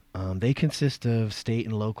 they consist of state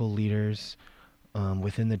and local leaders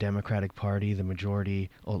within the Democratic Party, the majority,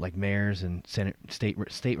 like mayors and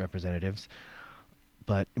state representatives.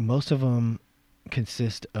 But most of them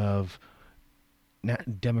consist of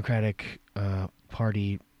Democratic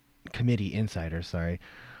Party committee insiders,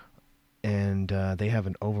 and they have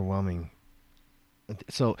an overwhelming.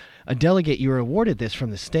 So a delegate, you're awarded this from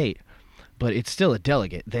the state, but it's still a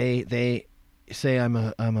delegate. They say I'm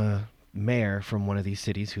a mayor from one of these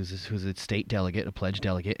cities who's a state delegate, a pledged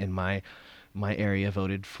delegate, and my area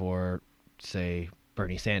voted for, say,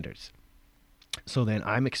 Bernie Sanders. So then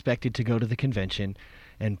I'm expected to go to the convention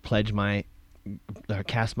and cast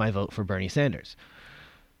my vote for Bernie Sanders.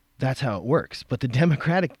 That's how it works. But the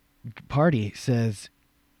Democratic Party says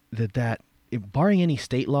that barring any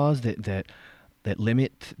state laws that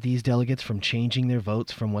limit these delegates from changing their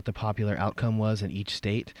votes from what the popular outcome was in each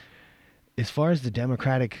state, as far as the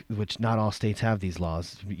Democratic, which not all states have these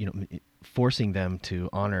laws, forcing them to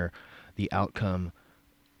honor the outcome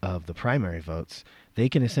of the primary votes, they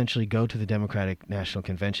can essentially go to the Democratic National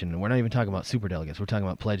Convention. And we're not even talking about superdelegates. We're talking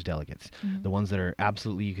about pledged delegates. Mm-hmm. The ones that are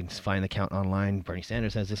absolutely, you can find the count online. Bernie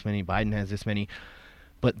Sanders has this many. Biden has this many.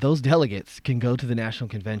 But those delegates can go to the National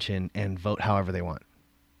Convention and vote however they want.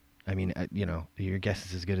 Your guess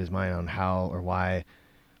is as good as mine on how or why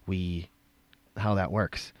how that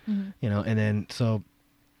works. Mm-hmm. And then, so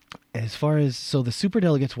as far as, the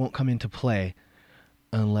superdelegates won't come into play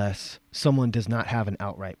unless someone does not have an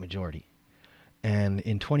outright majority. And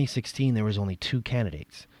in 2016, there was only 2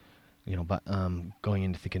 candidates, going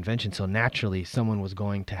into the convention. So naturally, someone was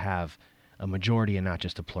going to have a majority and not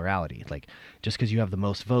just a plurality. Like, just because you have the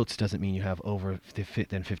most votes doesn't mean you have over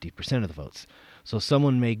than 50% of the votes. So so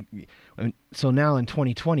now in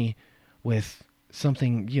 2020, with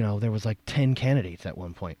something, there was like 10 candidates at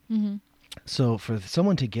one point. Mm-hmm. So for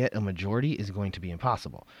someone to get a majority is going to be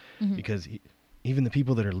impossible, mm-hmm. because even the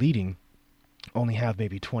people that are leading only have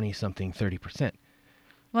maybe 20-something, 30%.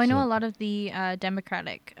 Well, I know a lot of the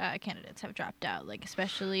Democratic candidates have dropped out,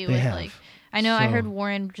 especially with I heard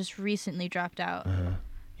Warren just recently dropped out,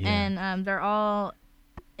 and they're all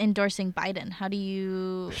endorsing Biden. How do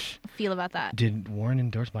you feel about that? Did Warren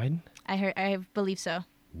endorse Biden? I believe so.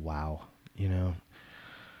 Wow,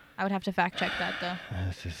 I would have to fact check that though.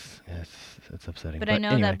 It's upsetting. But I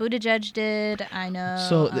know that Buttigieg did. I know.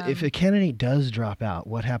 So if a candidate does drop out,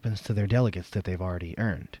 what happens to their delegates that they've already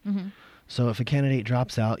earned? Mm-hmm. So if a candidate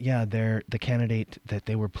drops out, the candidate that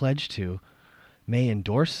they were pledged to may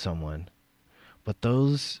endorse someone, but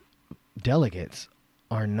those delegates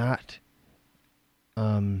are not.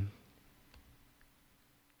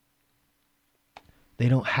 They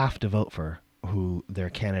don't have to vote for who their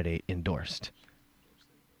candidate endorsed.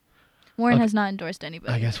 Warren has not endorsed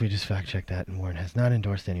anybody. I guess we just fact-checked that, and Warren has not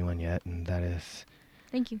endorsed anyone yet, and that is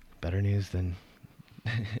thank you. Better news than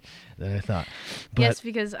I thought. But yes,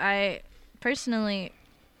 because I personally,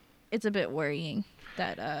 it's a bit worrying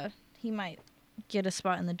that he might get a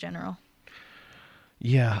spot in the general.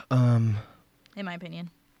 Yeah. In my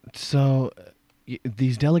opinion. So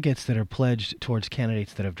these delegates that are pledged towards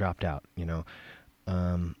candidates that have dropped out,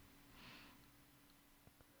 and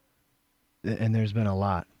there's been a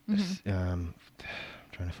lot. Mm-hmm.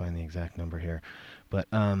 Trying to find the exact number here, but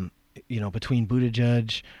between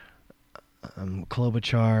Buttigieg,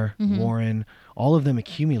 Klobuchar, mm-hmm. Warren, all of them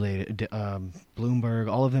accumulated,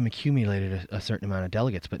 Bloomberg, all of them accumulated a certain amount of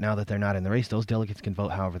delegates. But now that they're not in the race, those delegates can vote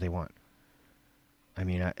however they want. I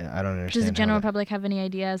don't understand. Does the general public have any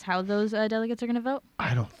ideas how those delegates are going to vote?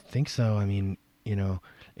 I don't think so.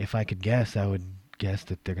 If I could guess, I would guess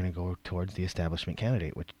that they're going to go towards the establishment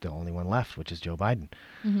candidate, which the only one left, which is Joe Biden.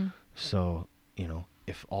 Mm-hmm. So,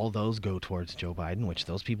 if all those go towards Joe Biden, which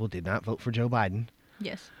those people did not vote for Joe Biden.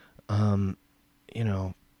 Yes. The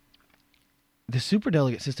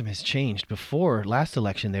superdelegate system has changed. Before last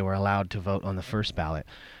election, they were allowed to vote on the first ballot,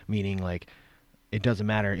 meaning it doesn't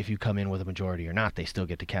matter if you come in with a majority or not, they still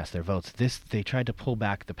get to cast their votes. They tried to pull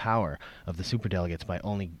back the power of the superdelegates by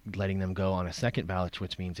only letting them go on a second ballot,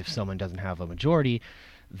 which means if someone doesn't have a majority,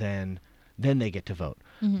 then they get to vote.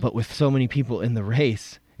 Mm-hmm. But with so many people in the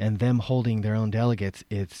race and them holding their own delegates,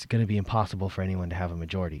 it's going to be impossible for anyone to have a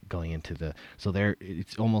majority going into the... So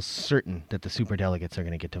it's almost certain that the superdelegates are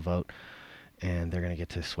going to get to vote, and they're going to get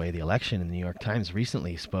to sway the election. And the New York Times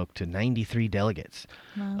recently spoke to 93 delegates.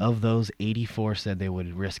 Wow. Of those, 84 said they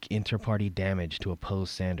would risk inter-party damage to oppose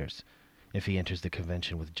Sanders if he enters the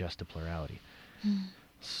convention with just a plurality.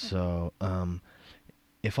 So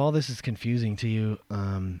if all this is confusing to you...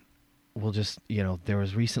 we'll just, there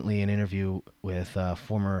was recently an interview with a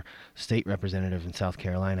former state representative in South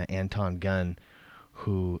Carolina, Anton Gunn,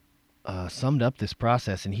 who summed up this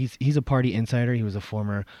process. And he's a party insider. He was a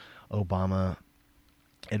former Obama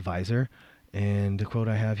advisor. And the quote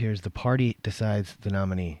I have here is, "The party decides the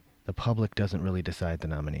nominee. The public doesn't really decide the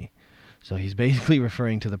nominee." So he's basically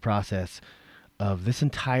referring to the process of this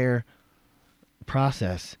entire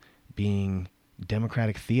process being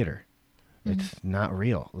Democratic theater. It's not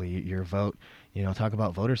real. Your vote, talk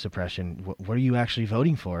about voter suppression. What are you actually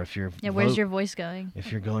voting for? If you're where's your voice going?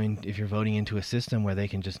 If you're voting into a system where they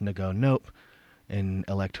can just go nope and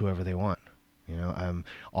elect whoever they want.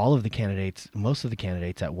 All of the candidates, most of the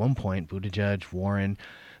candidates at one point, Buttigieg, Warren,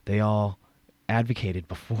 they all advocated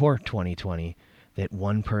before 2020 that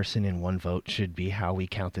one person and one vote should be how we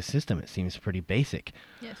count the system. It seems pretty basic.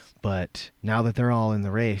 Yes. But now that they're all in the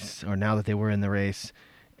race, or now that they were in the race,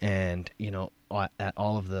 and at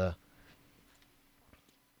all of the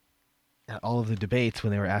debates,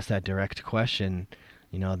 when they were asked that direct question,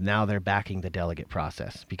 now they're backing the delegate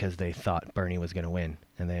process because they thought Bernie was going to win,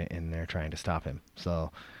 and they're trying to stop him.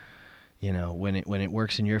 So, when it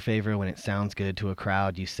works in your favor, when it sounds good to a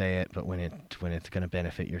crowd, you say it. But when it's going to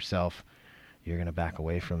benefit yourself, you're going to back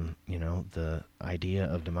away from the idea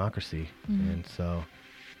of democracy. Mm-hmm. And so.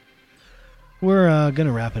 We're going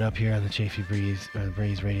to wrap it up here on the Chafee Breeze, or the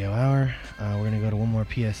Breeze Radio Hour. We're going to go to one more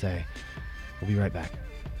PSA. We'll be right back.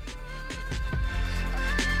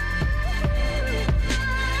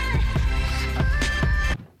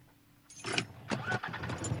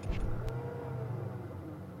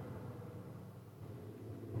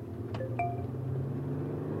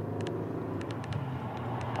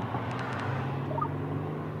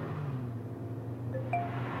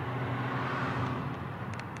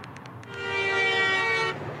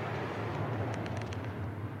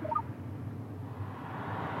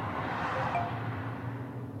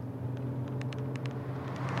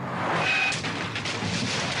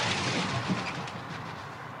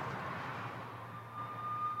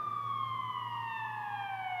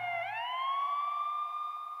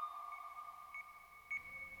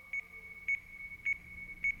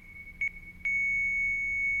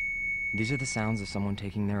 These are the sounds of someone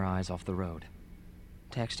taking their eyes off the road.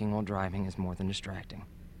 Texting while driving is more than distracting.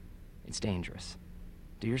 It's dangerous.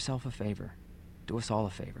 Do yourself a favor. Do us all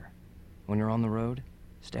a favor. When you're on the road,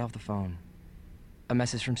 stay off the phone. A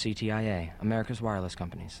message from CTIA, America's Wireless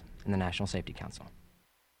Companies, and the National Safety Council.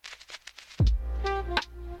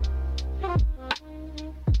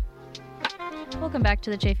 Welcome back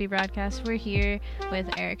to the Chafee broadcast. We're here with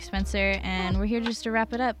Eric Spencer, and we're here just to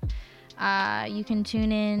wrap it up. You can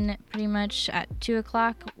tune in pretty much at 2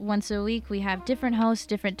 o'clock once a week. We have different hosts,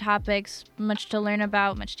 different topics, much to learn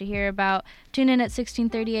about, much to hear about. Tune in at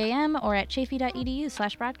 16:30 a.m. or at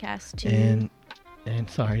chafee.edu/broadcast. And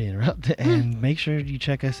sorry to interrupt. And make sure you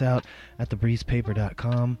check us out at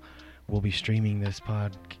thebreezepaper.com. We'll be streaming this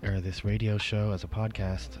this radio show as a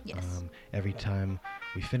podcast. Yes. Every time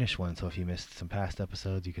we finish one. So if you missed some past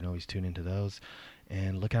episodes, you can always tune into those.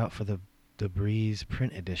 And look out for the Breeze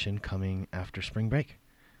print edition coming after spring break.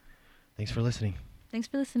 Thanks for listening. Thanks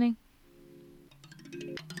for listening.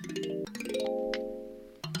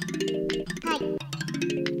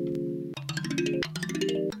 Hi.